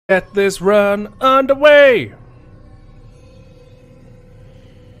Get this run underway!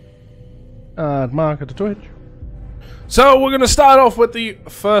 Add marker to Twitch. So we're going to start off with the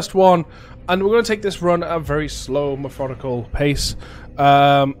first one, and we're going to take this run at a very slow, methodical pace. We've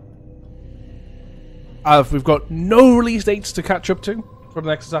got no release dates to catch up to for the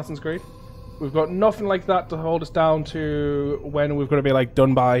next Assassin's Creed. We've got nothing like that to hold us down to when we're going to be like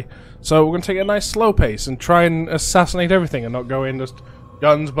done by. So we're going to take a nice slow pace and try and assassinate everything and not go in just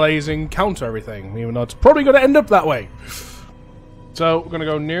guns blazing, counter everything, even though it's probably going to end up that way. So we're going to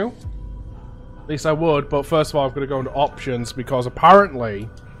go new. At least I would, but first of all I've got to go into options because apparently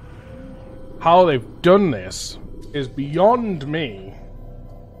how they've done this is beyond me.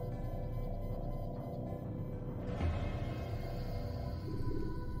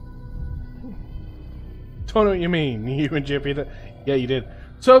 Don't know what you mean. You and Jippy did. Yeah, you did.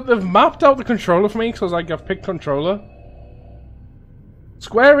 So they've mapped out the controller for me, so it's like I've picked controller.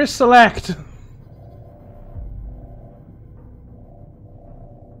 Square is select.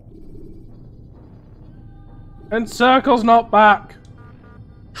 And circle's not back.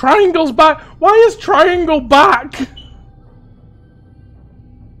 Triangle's back. Why is triangle back?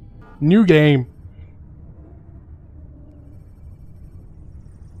 New game.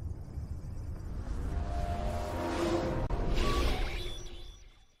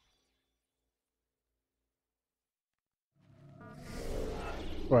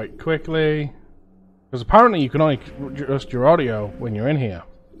 Right, quickly. Because apparently you can only adjust your audio when you're in here.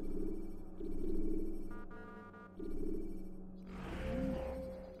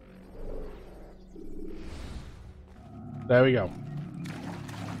 There we go.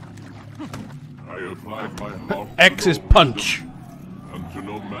 I applied my heart X is punch. and to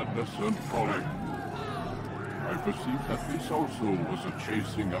no madness and folly. I perceived that this also was a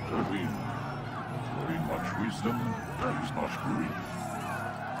chasing after wind. For in much wisdom there is much grief.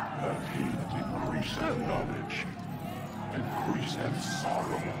 And he that increaseth knowledge increaseth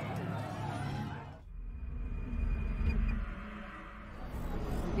sorrow.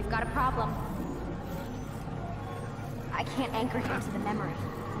 We've got a problem. I can't anchor him to the memory.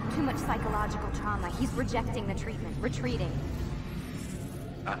 Too much psychological trauma. He's rejecting the treatment, retreating.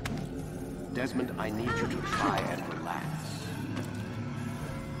 Desmond, I need you to try and relax.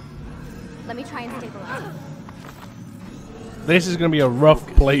 Let me try and stabilize. This is going to be a rough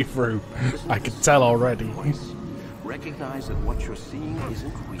playthrough. I can tell already. Recognize that what you're seeing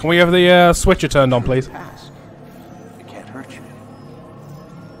isn't real. Can we have the switcher turned on, please? It can't hurt you.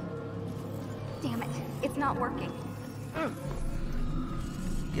 Damn it, it's not working.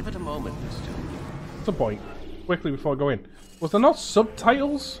 Give it a moment, mister. What's the point? Quickly before I go in. Was there not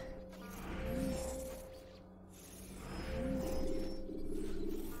subtitles?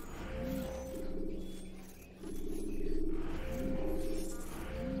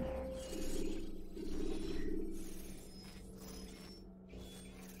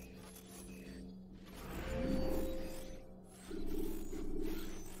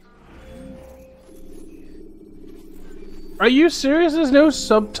 Are you serious? There's no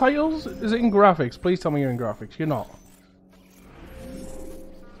subtitles? Is it in graphics? Please tell me you're in graphics. You're not.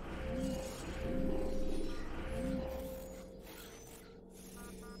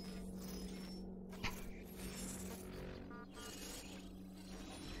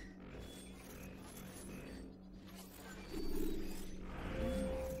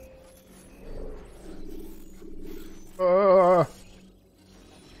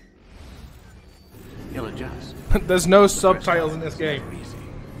 He'll adjust. There's no subtitles in this game.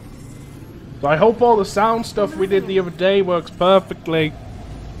 So I hope all the sound stuff we did the other day works perfectly.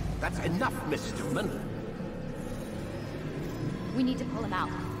 That's enough, Mr. Mann. We need to pull him out.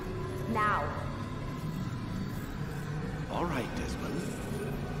 Now. All right, Desmond.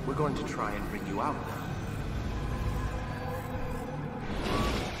 We're going to try and bring you out now.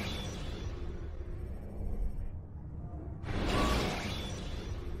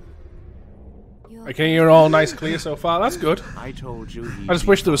 Okay, you're all nice clear so far. That's good. I told you he... I just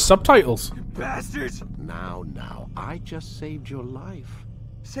wish there was subtitles. Bastards! Now, I just saved your life.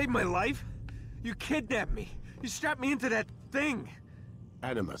 Saved my life? You kidnapped me. You strapped me into that thing.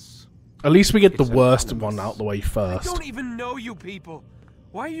 Animus. At least we get the It's worst anonymous. one out the way I first. don't even know you people.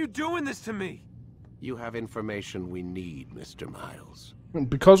 Why are you doing this to me? You have information we need, Mr. Miles.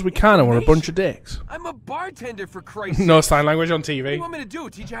 Because we can and we're a bunch of dicks. I'm a bartender, for Christ's No sake. sign language on What do TV. you want me to do?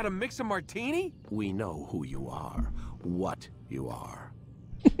 Teach you how to mix a martini? We know who you are, what you are.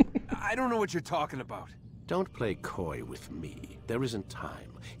 I don't know what you're talking about. Don't play coy with me. There isn't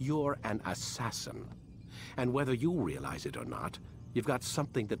time. You're an assassin. And whether you realize it or not, you've got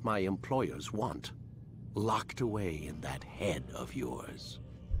something that my employers want. Locked away in that head of yours.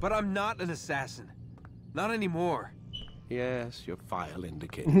 But I'm not an assassin. Not anymore. Yes, your file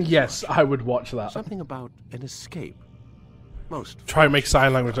indicates. Yes, I would watch that. Something about an escape. Most. Try and make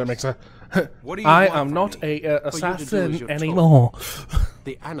sign language that makes sense. What do you I want am from not me? a For you to do as assassin you're told. anymore.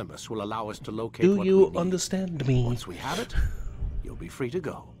 The Animus will allow us to locate Do what you we need. understand me? Once we have it, you'll be free to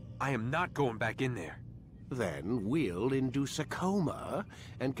go. I am not going back in there. Then we'll induce a coma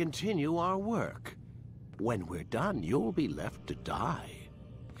and continue our work. When we're done, you'll be left to die.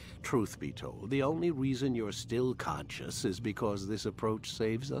 Truth be told, the only reason you're still conscious is because this approach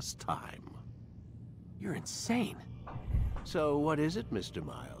saves us time. You're insane. So what is it, Mr.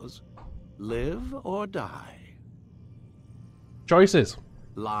 Miles? Live or die? Choices.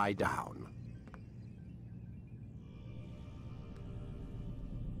 Lie down.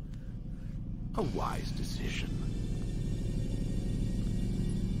 A wise decision.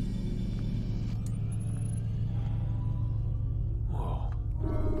 Whoa.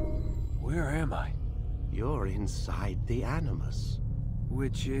 Where am I? You're inside the Animus.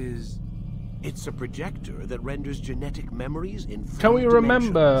 Which is... It's a projector that renders genetic memories in 3 Can we dimensions.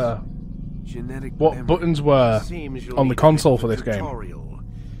 remember genetic what memory. buttons were Seems you'll on the need a console bit for of a this game? tutorial.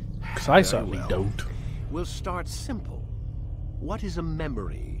 Because I Very certainly well. don't. We'll start simple. What is a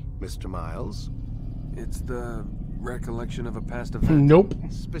memory, Mr. Miles? It's the recollection of a past event. Nope.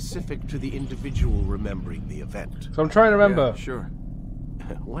 Specific to the individual remembering the event. So I'm trying to remember. Yeah, sure.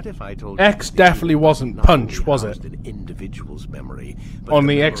 What if I told X you that definitely you wasn't not Punch, only was it? housed an individual's memory, but On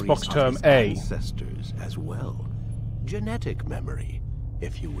the memories Xbox of term his A. ancestors as well. Genetic memory,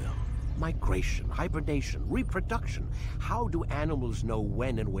 if you will. Migration, hibernation, reproduction. How do animals know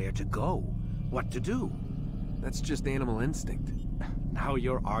when and where to go? What to do? That's just animal instinct. Now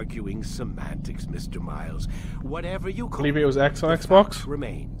you're arguing semantics, Mr. Miles. Whatever you call Believe it was X on the Xbox? fact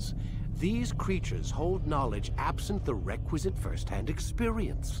remains. These creatures hold knowledge absent the requisite first-hand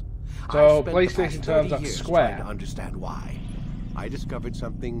experience. So, I've spent the PlayStation past terms, 30 that's years square. trying to understand why. I discovered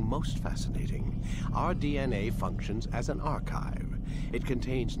something most fascinating. Our DNA functions as an archive. It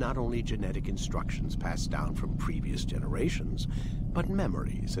contains not only genetic instructions passed down from previous generations, but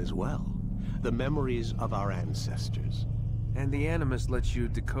memories as well. The memories of our ancestors. And the Animus lets you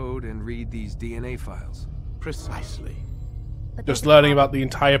decode and read these DNA files. Precisely. But Just there's a learning problem. about the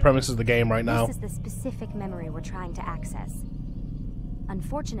entire premise of the game right now. This is the specific memory we're trying to access.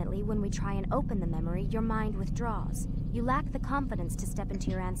 Unfortunately, when we try and open the memory, your mind withdraws. You lack the confidence to step into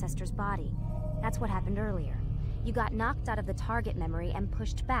your ancestor's body. That's what happened earlier. You got knocked out of the target memory and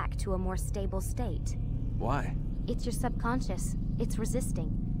pushed back to a more stable state. Why? It's your subconscious. It's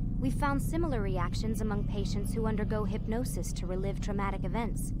resisting. We've found similar reactions among patients who undergo hypnosis to relive traumatic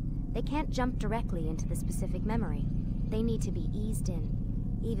events. They can't jump directly into the specific memory. They need to be eased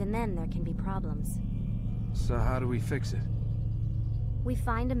in. Even then, there can be problems. So how do we fix it? We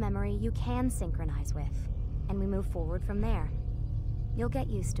find a memory you can synchronize with, and we move forward from there. You'll get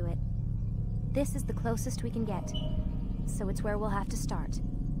used to it. This is the closest we can get, so it's where we'll have to start.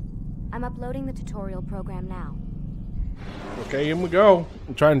 I'm uploading the tutorial program now. Okay, in we go.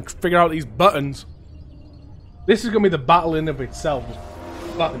 I'm trying to figure out these buttons. This is going to be the battle in of itself.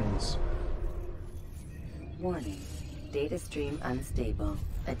 Just buttons. Warning. Data stream unstable.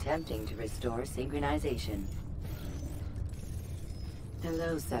 Attempting to restore synchronization.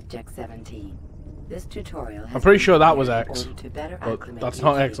 Hello, Subject 17. This tutorial has I'm pretty been sure that was prepared in X, order to better but acclimate that's you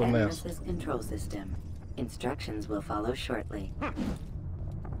not to X the on this. Animus's control system. Instructions will follow shortly.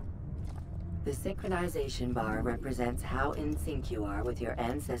 The synchronization bar represents how in sync you are with your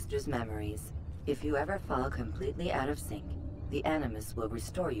ancestors' memories. If you ever fall completely out of sync, the Animus will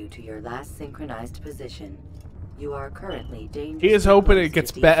restore you to your last synchronized position. You are currently dangerously He is hoping close it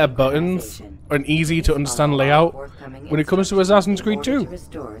gets to better buttons desynchronization. and easy to Please understand follow all layout forthcoming when it comes to instructions Assassin's in Creed order 2. to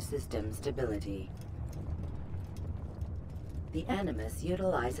restore system stability. The Animus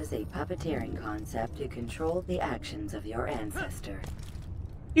utilizes a puppeteering concept to control the actions of your ancestor.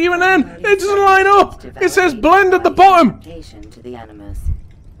 Even then, it doesn't line up. To It says validate blend at the your bottom. adaptation to the Animus.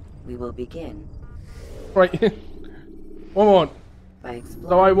 We will begin Right. One more. by exploring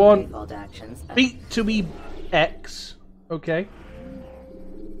So I the want default actions. feet to be X. Okay.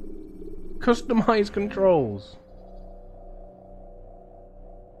 Customize controls.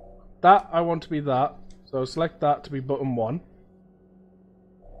 That I want to be that. So select that to be button 1.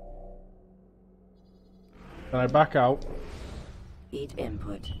 Then I back out. Each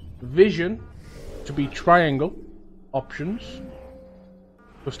input. Vision to be triangle. Options.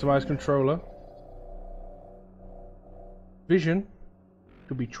 Customize controller. Vision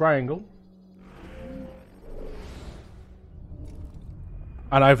to be triangle.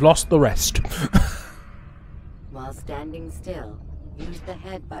 And I've lost the rest. While standing still, Use the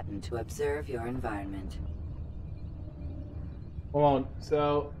head button to observe your environment. Hold on.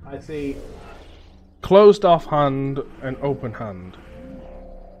 So I see closed off hand and open hand.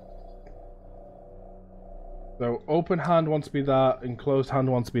 So open hand wants to be that, and closed hand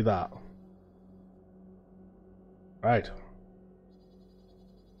wants to be that. Right.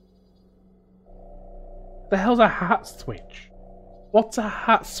 The hell's a hat switch? What's a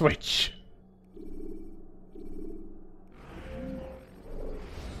hat switch?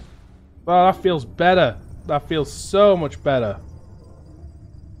 Oh, that feels better. That feels so much better.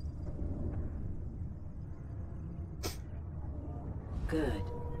 Good.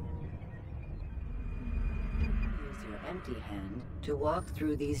 Use your empty hand to walk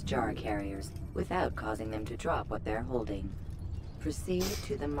through these jar carriers without causing them to drop what they're holding. Proceed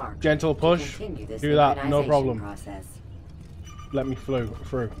to the mark. Gentle push. Do that, no problem. Process. Let me through.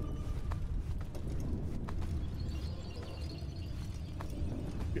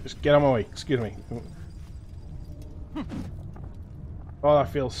 Just get out of my way. Excuse me. Oh, that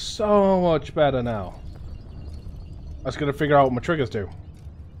feels so much better now. I was gonna figure out what my triggers do.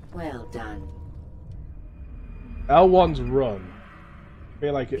 Well done. L1's run. I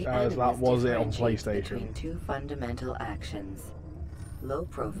feel like it, The as that was it on differentiate PlayStation. Between two fundamental actions: low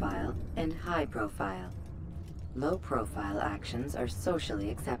profile and high profile. Low profile actions are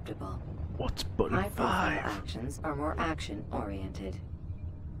socially acceptable. What's button High profile 5? actions are more action oriented.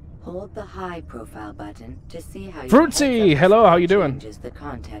 Hold the high profile button to see how your Fruitsy! heads-up Hello, how display you doing? changes the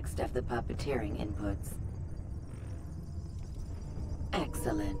context of the puppeteering inputs.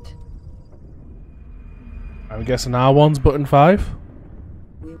 Excellent. I'm guessing R1's button 5.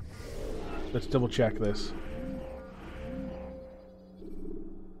 We Let's double check this.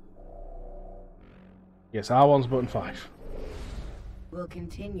 Yes, R1's button 5. will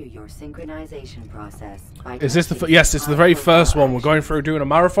continue your synchronization process by Is this the testing yes? It's the very first one. We're going through doing a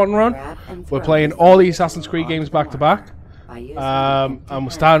marathon run. We're playing all the Assassin's Creed games back to back. And we're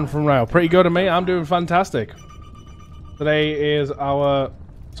starting from now. Pretty good at me. I'm doing fantastic. Today is our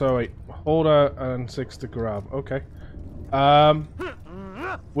holder and 6 to grab. Okay.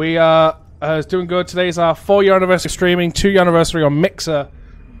 We are doing good. Today's our 4-year anniversary of streaming, 2-year anniversary on Mixer.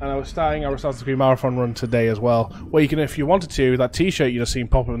 And I was starting our Assassin's Creed Marathon run today as well. Where you can, if you wanted to, that t-shirt you just seen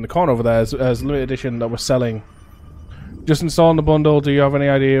pop up in the corner over there is a limited edition that we're selling. Just installing the bundle. Do you have any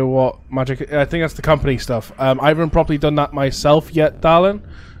idea what magic... I think that's the company stuff. I haven't properly done that myself yet, darling.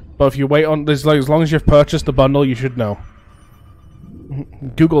 But if you wait on... as long as you've purchased the bundle, you should know.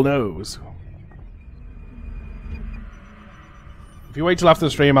 Google knows. If you wait till after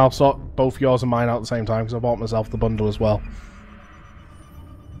the stream, I'll sort both yours and mine out at the same time, because I bought myself the bundle as well.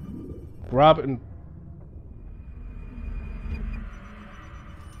 Grab and...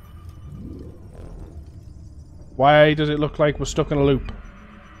 Why does it look like we're stuck in a loop?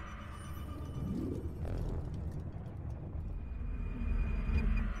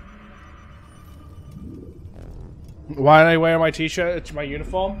 Why am I wearing my t-shirt? It's my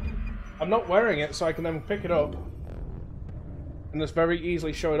uniform. I'm not wearing it, so I can then pick it up and just very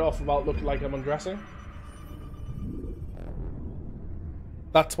easily show it off without looking like I'm undressing.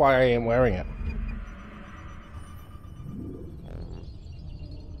 That's why I ain't wearing it.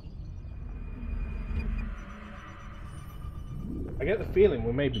 I get the feeling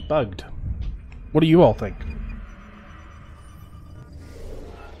we may be bugged. What do you all think?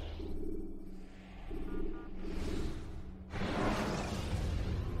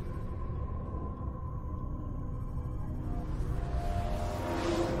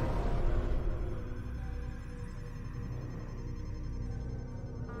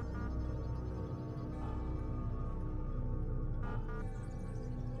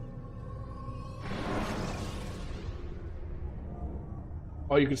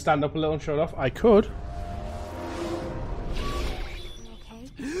 Or you could stand up a little and show it off. I could.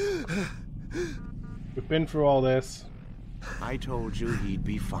 Okay. We've been through all this. I told you he'd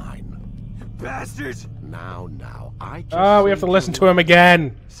be fine. Bastards! Now, I just... Ah, we have to listen to him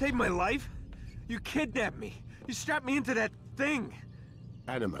again. Saved my life? You kidnapped me. You strapped me into that thing.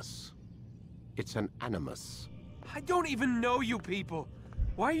 Animus. It's an animus. I don't even know you people.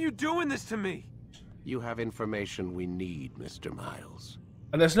 Why are you doing this to me? You have information we need, Mr. Miles.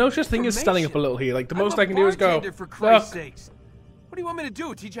 And there's no such thing as standing up a little here. Like, the most I'm I can do is go, bartender, for Christ's look. sakes. What do you want me to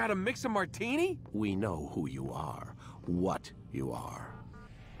do? Teach you how to mix a martini? We know who you are, what you are.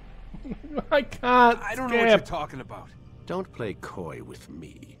 I can't I don't know what you're skip. talking about. Don't play coy with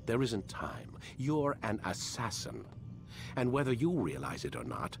me. There isn't time. You're an assassin. And whether you realize it or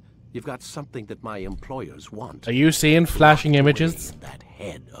not, you've got something that my employers want. Are you seeing flashing images? That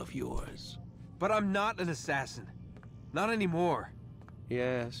head of yours. But I'm not an assassin. Not anymore.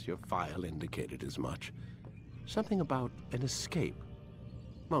 Yes, your file indicated as much. Something about an escape.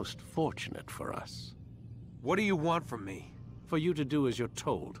 Most fortunate for us. What do you want from me? For you to do as you're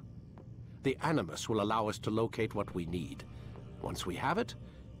told. The Animus will allow us to locate what we need. Once we have it,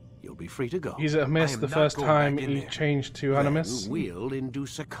 you'll be free to go. He's a miss I am the not first going time back in he there. changed to Animus. Then we'll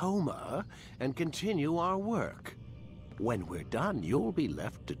induce a coma and continue our work. When we're done, you'll be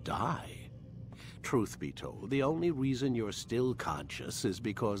left to die. Truth be told, the only reason you're still conscious is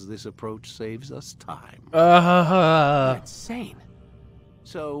because this approach saves us time. You're insane.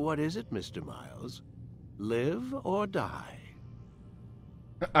 So what is it, Mr. Miles? Live or die?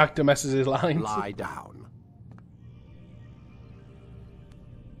 Actor messes his lines. Lie down.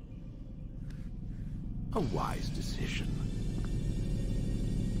 A wise decision.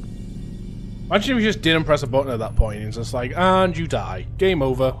 Imagine if you just didn't press a button at that point. It's just like, and you die. Game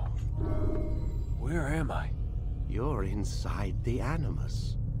over. Where am I? You're inside the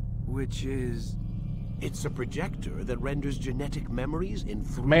Animus. Which is... It's a projector that renders genetic memories in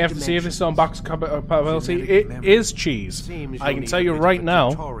 3 May have to see if this is on backwards compatibility. Genetic It memory. is cheese. Seems I you'll can need tell a you bit right of a now,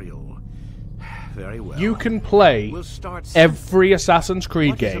 tutorial. Very well. you can play We'll start every Assassin's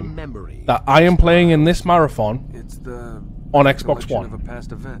Creed What is a game memory? that I am playing in this marathon It's the... on Xbox recollection of One. a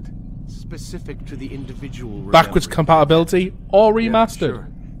past event. Specific to the individual. Backwards remembering. compatibility or Yeah, remastered. sure.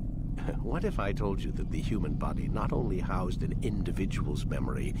 What if I told you that the human body not only housed an individual's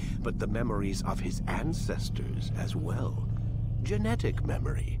memory, but the memories of his ancestors as well? Genetic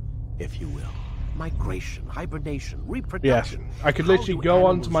memory, if you will. Migration, hibernation, Yes, reproduction. I could How literally do go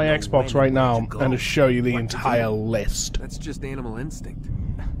onto animals my know Xbox when right and now where to go? and just show you the What to entire do? list. That's just animal instinct.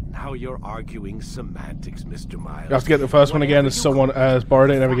 Now you're arguing semantics, Mr. Miles. You have to get the first one again Whatever as you someone call has borrowed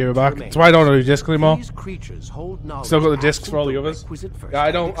it and never gave it back. fact That's why I don't do discs anymore. These creatures hold knowledge Still got the discs absent for all the the others. requisite Yeah,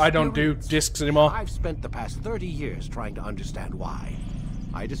 I first-hand don't do experience. discs anymore. I've spent the past 30 years trying to understand why.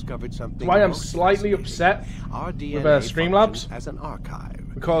 I discovered something. Why I'm most slightly fascinating. upset Our with DNA Streamlabs. functions as an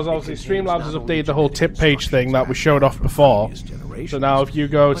archive. Because It obviously contains Streamlabs not has only updated the whole genetic tip page thing that we instructions showed off from before. previous generations, So now if you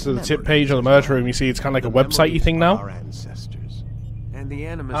go but to the tip memories page of the as merge well. room, you see it's kind of like a The website-y memories thing of now. our ancestors. And the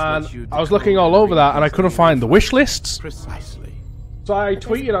animus And lets you I was decode looking all and over that and I read couldn't these find the DNA wish lists. Precisely. So I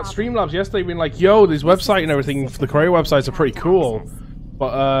tweeted at Streamlabs yesterday being like, yo, this website and everything for the Korea websites are pretty cool.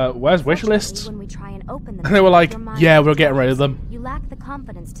 But where's wish lists? When we try and open them, And they were like, your mind yeah, we're withdraws. getting rid of them. You lack the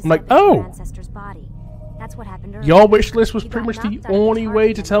confidence to I'm like, step into your oh. ancestor's body. That's what happened earlier. Your wish list was You pretty got much the knocked out of only target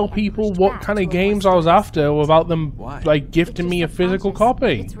way to memory tell and people pushed what back kind to of a more games I was stable after without them Why? like It's gifting just me a the physical conscious,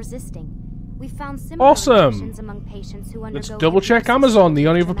 copy. It's resisting. We found similar Awesome. reactions among patients who Let's undergo double check hypnosis Amazon, the to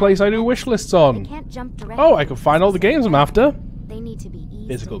only other place I do wish lists on. They can't jump directly Oh, I to can find all the games I'm after. They need to be eased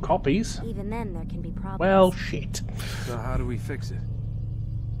Physical in. copies. Even then, there can be problems. Well, shit. So how do we fix it?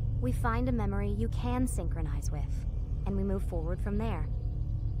 We find a memory you can synchronize with, and we move forward from there.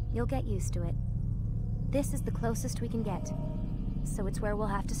 You'll get used to it. This is the closest we can get, so it's where we'll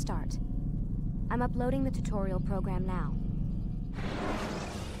have to start. I'm uploading the tutorial program now.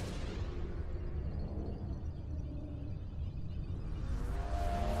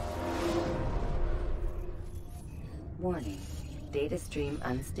 Warning. Data stream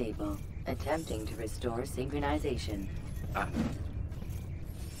unstable. Attempting to restore synchronization.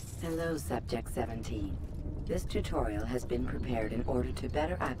 Hello, Subject 17. This tutorial has been prepared in order to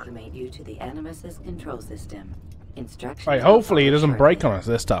better acclimate you to the Animus's control system. Instructions. Right, will hopefully it follow doesn't break on shortly. us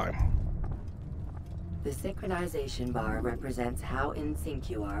this time. The synchronization bar represents how in sync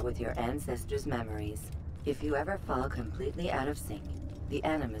you are with your ancestors' memories. If you ever fall completely out of sync, the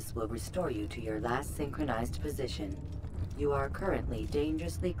Animus will restore you to your last synchronized position. You are currently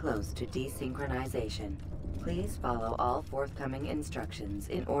dangerously close to desynchronization. Please follow all forthcoming instructions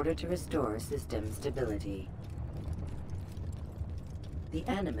in order to restore system stability. The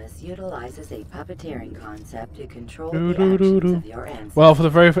Animus utilizes a puppeteering concept to control the actions of your ancestors. Well, for the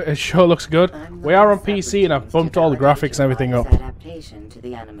very it sure looks good. I'm We are on looking PC and I've subroutines bumped to all the validate graphics and your everything body's up. Adaptation to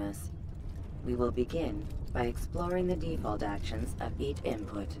the Animus. We will begin by exploring the default actions of each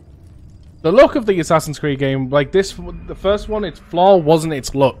input. The look of the Assassin's Creed game, like this, the first one, its flaw wasn't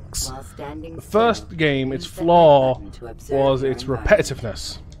its looks. While standing The still, first game, its use the head flaw button to observe was your its environment.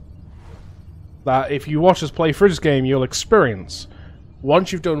 repetitiveness. That if you watch us play through this game, you'll experience.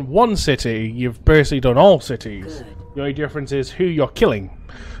 Once you've done one city, you've basically done all cities. Good. The only difference is who you're killing.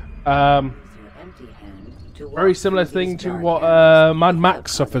 Use your empty hand to walk Very similar through these thing to dark what areas Mad without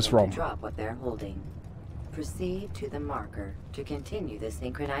Max causing suffers them from. to drop what they're holding. Proceed to the marker to continue the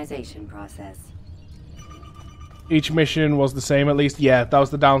synchronization process. Each mission was the same, at least. Yeah, that was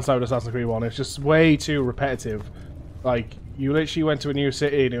the downside of Assassin's Creed 1. It's just way too repetitive. Like, you literally went to a new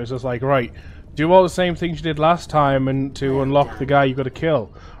city and it was just like, right, Do all the same things you did last time and to unlock the guy you got to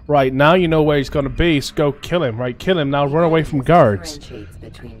kill. Right, now you know where he's going to be, so go kill him. Right, kill him, now run away from guards.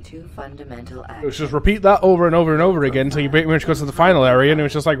 Between two fundamental Let's just repeat that over and over and over again until you pretty much go to the final area, and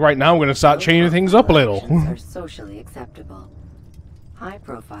it's just like, right now I'm going to start changing things up a little. Are socially acceptable.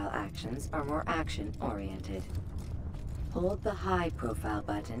 High-profile actions are more action-oriented. Hold the high-profile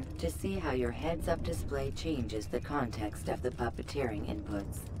button to see how your heads-up display changes the context of the puppeteering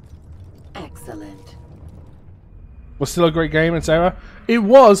inputs. Excellent. Was still a great game in Sarah? It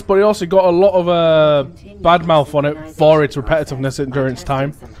was, but it also got a lot of bad mouth on it for its repetitiveness during its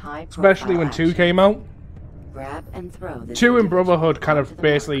time. Especially when 2 came out. Grab and throw 2 and Brotherhood kind of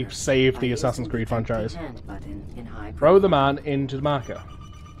basically saved the Assassin's Creed franchise. Throw the man into the marker.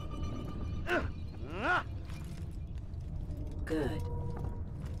 Good.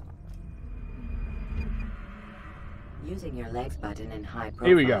 Using your legs button in high profile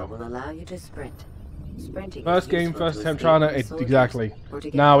Here we go. will allow you to sprint. Sprinting First is game, useful first to attempt escape trying from to... soldiers Exactly. or to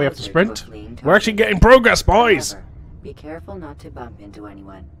get Now we have to closer sprint. a fleeing We're actually target. getting progress, boys! However, be careful not to bump into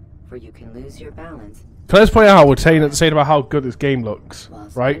anyone, for you can lose your balance. Can I just point out how we're saying about how good this game looks, While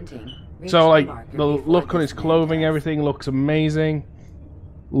right? sprinting, reach So, like, marker the before look on this his man clothing, does. everything looks amazing.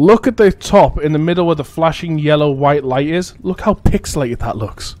 Look at the top in the middle where the flashing yellow-white light is. Look how pixelated that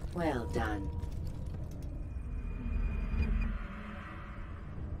looks. Well done.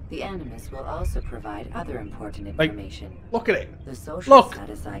 The Animus will also provide other important information. Look at it. The social Look.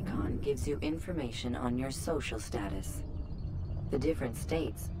 status icon gives you information on your social status. The different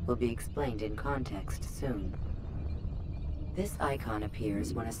states will be explained in context soon. This icon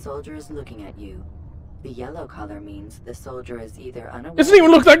appears when a soldier is looking at you. The yellow color means the soldier is either unaware Doesn't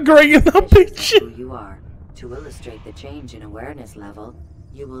even look that great in that of picture. who you are. To illustrate the change in awareness level,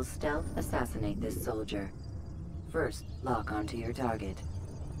 you will stealth assassinate this soldier. First, lock onto your target.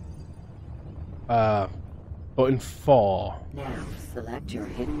 Button 4. Now, select your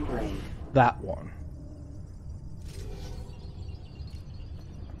hidden blade. That one.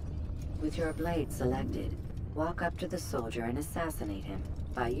 With your blade selected, walk up to the soldier and assassinate him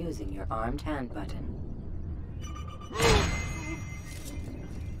by using your armed hand button.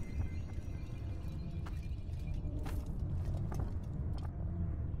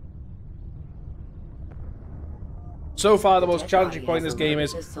 So far, the most Dead challenging body point in has this game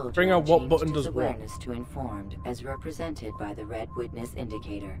is alerted the soldier figuring out and what changed button his does what. awareness to informed, as represented by the red witness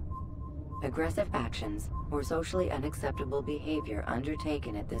indicator. Aggressive actions or socially unacceptable behavior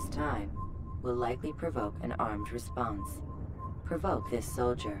undertaken at this time will likely provoke an armed response. Provoke this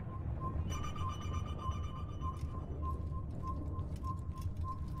soldier.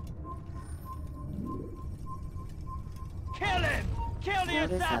 Kill him! Kill the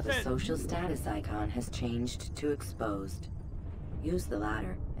Notice how the assassin! social status icon has changed to exposed. Use the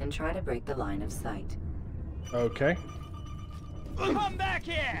latter and try to break the line of sight. Okay. Come back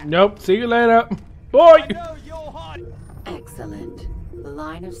here! Nope. See you later. Boy! I know you're hot! Excellent. The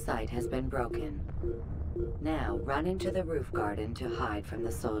line of sight has been broken. Now run into the roof garden to hide from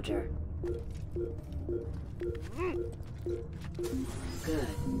the soldier. Good.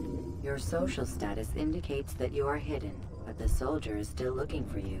 Your social status indicates that you are hidden, but the soldier is still looking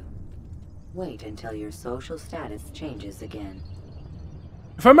for you. Wait until your social status changes again.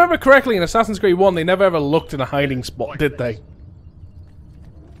 If I remember correctly, in Assassin's Creed 1, they never ever looked in a hiding spot, did they?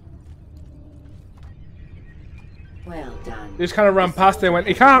 Well done. They just kind of ran past it and went,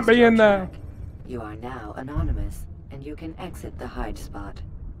 he can't be in there. You are now anonymous, and you can exit the hide spot.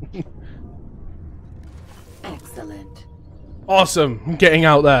 Excellent. Awesome. I'm getting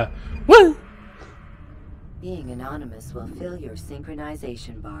out there. Woo! Being anonymous will fill your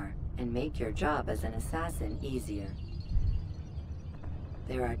synchronization bar and make your job as an assassin easier.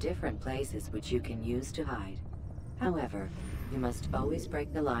 There are different places which you can use to hide. However, you must always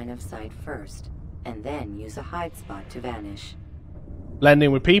break the line of sight first, and then use a hide spot to vanish. Blend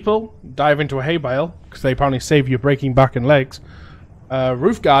in with people, dive into a hay bale, because they apparently save you breaking back and legs.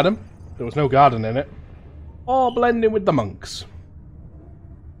 Roof garden, there was no garden in it. Or blend in with the monks.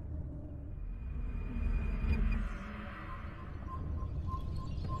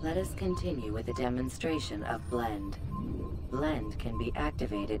 Let us continue with a demonstration of Blend. Blend can be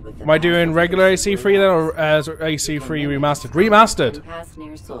activated with the... Am I doing regular AC3 then, or as AC3 remastered? Remastered! Pass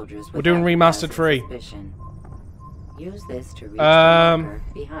near soldiers We're doing without remastered passive free. suspicion. Use this to reach the marker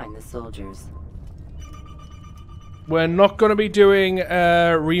behind the soldiers. We're not going to be doing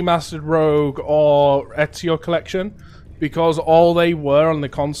remastered Rogue or Ezio Collection, because all they were on the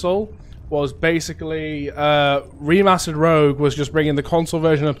console was basically remastered Rogue was just bringing the console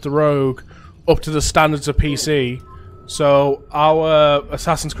version up to Rogue up to the standards of PC, So our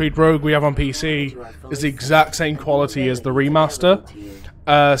Assassin's Creed Rogue we have on PC is the exact same quality as the remaster.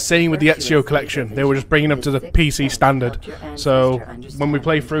 Same with the Ezio collection. They were just bringing up to the PC standard. So when we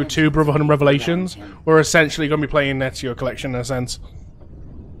play through 2 Brotherhood and Revelations, we're essentially going to be playing Ezio collection in a sense.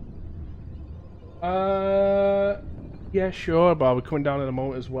 Yeah, sure, but I'll be coming down in a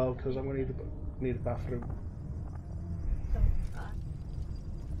moment as well because I'm going to need a bathroom.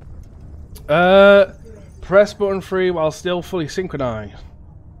 Press button 3 while still fully synchronized.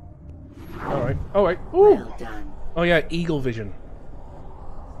 Alright. Alright. Ooh! Oh yeah, Eagle Vision.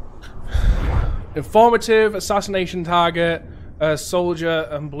 Informative, assassination target, soldier,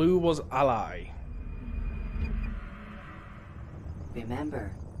 and blue was ally.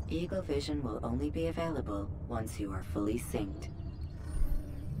 Remember, Eagle Vision will only be available once you are fully synced.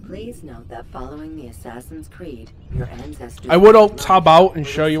 Please note that following the Assassin's Creed, your ancestors... I would tab out and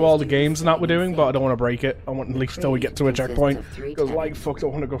show you all the games and that we're doing, but I don't want to break it. I want at least till we get to a checkpoint. Because like fuck, I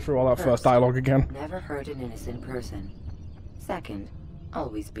don't want to go through all that first dialogue again. Never hurt an innocent person. Second,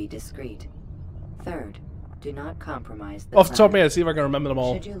 always be discreet. Third, do not compromise the Off the top of my head, see if I can remember them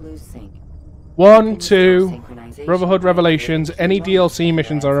all. Should you lose sync, 1, 2, Brotherhood Revelations, any DLC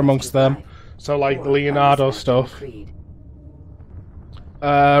missions are amongst them. So like the Leonardo stuff.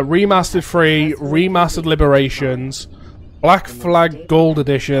 Remastered 3, Remastered Liberations, Black Flag Gold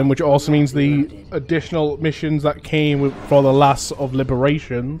Edition, which also means the additional missions that came for the last of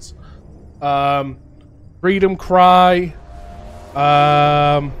Liberations. Freedom Cry,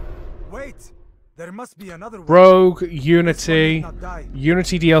 Wait, there must be another one. Rogue, Unity,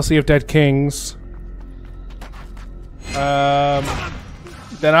 Unity DLC of Dead Kings. Then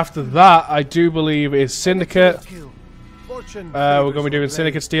after that, I do believe is Syndicate. We're going to be doing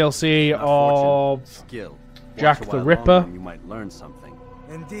Syndicate's DLC of Jack the Ripper. You might learn something.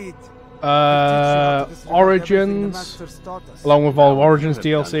 Indeed. Origins, along with all Origins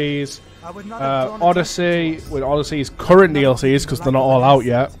DLCs. Odyssey, with Odyssey's current DLCs, because they're not all out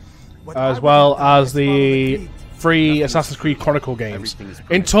yet. As well as the 3 Assassin's Creed Chronicle games.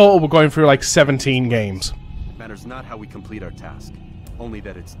 In total, we're going through like 17 games. It matters not how we complete our task, only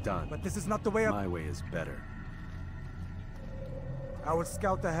that it's done. But this is not the way My way is better. I will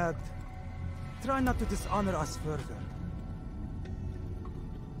scout ahead. Try not to dishonor us further.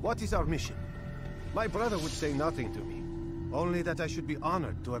 What is our mission? My brother would say nothing to me. Only that I should be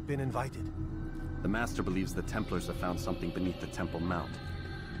honored to have been invited. The Master believes the Templars have found something beneath the Temple Mount.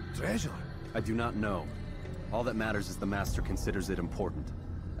 Treasure? I do not know. All that matters is the Master considers it important.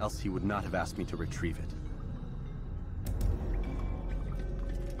 Else he would not have asked me to retrieve it.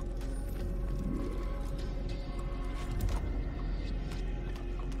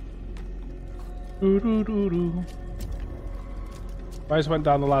 I just went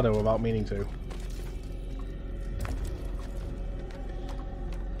down the ladder without meaning to.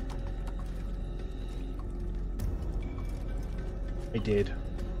 I did.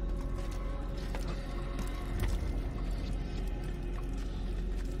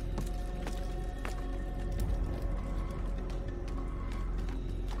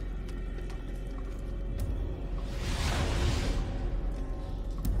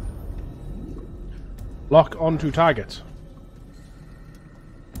 Lock onto target.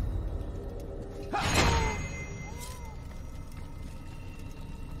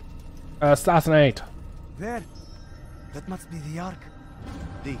 Assassinate. There. That must be the Ark.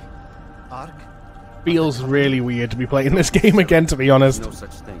 The Ark? Feels really weird to be playing this game again, to be honest. No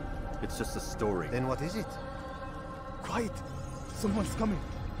such thing. It's just a story. Then what is it? Quiet. Someone's coming.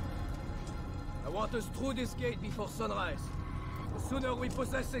 I want us through this gate before sunrise. The sooner we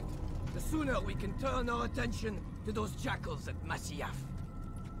possess it, the sooner we can turn our attention to those jackals at Masyaf.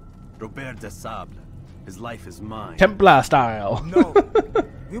 Robert de Sable. His life is mine. Templar style. No.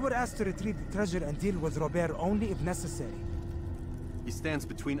 We were asked to retrieve the treasure and deal with Robert only if necessary. He stands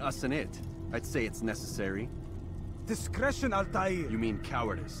between us and it. I'd say it's necessary. Discretion, Altair. You mean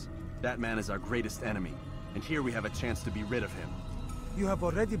cowardice. That man is our greatest enemy. And here we have a chance to be rid of him. You have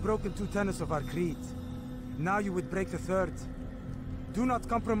already broken 2 tenets of our creed. Now you would break the 3rd. Do not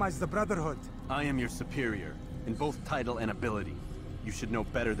compromise the Brotherhood. I am your superior, in both title and ability. You should know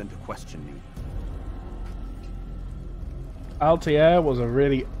better than to question me. Altair was a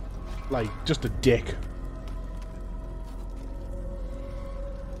really, like, just a dick.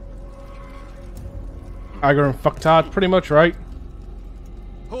 Agar and fucktard, pretty much, right?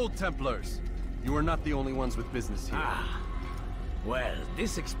 Hold, Templars. You are not the only ones with business here. Ah. Well,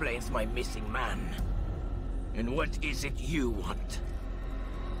 this explains my missing man. And what is it you want?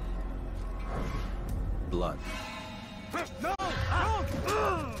 Blood. No!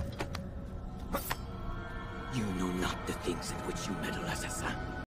 You know not the things in which you meddle, assassin.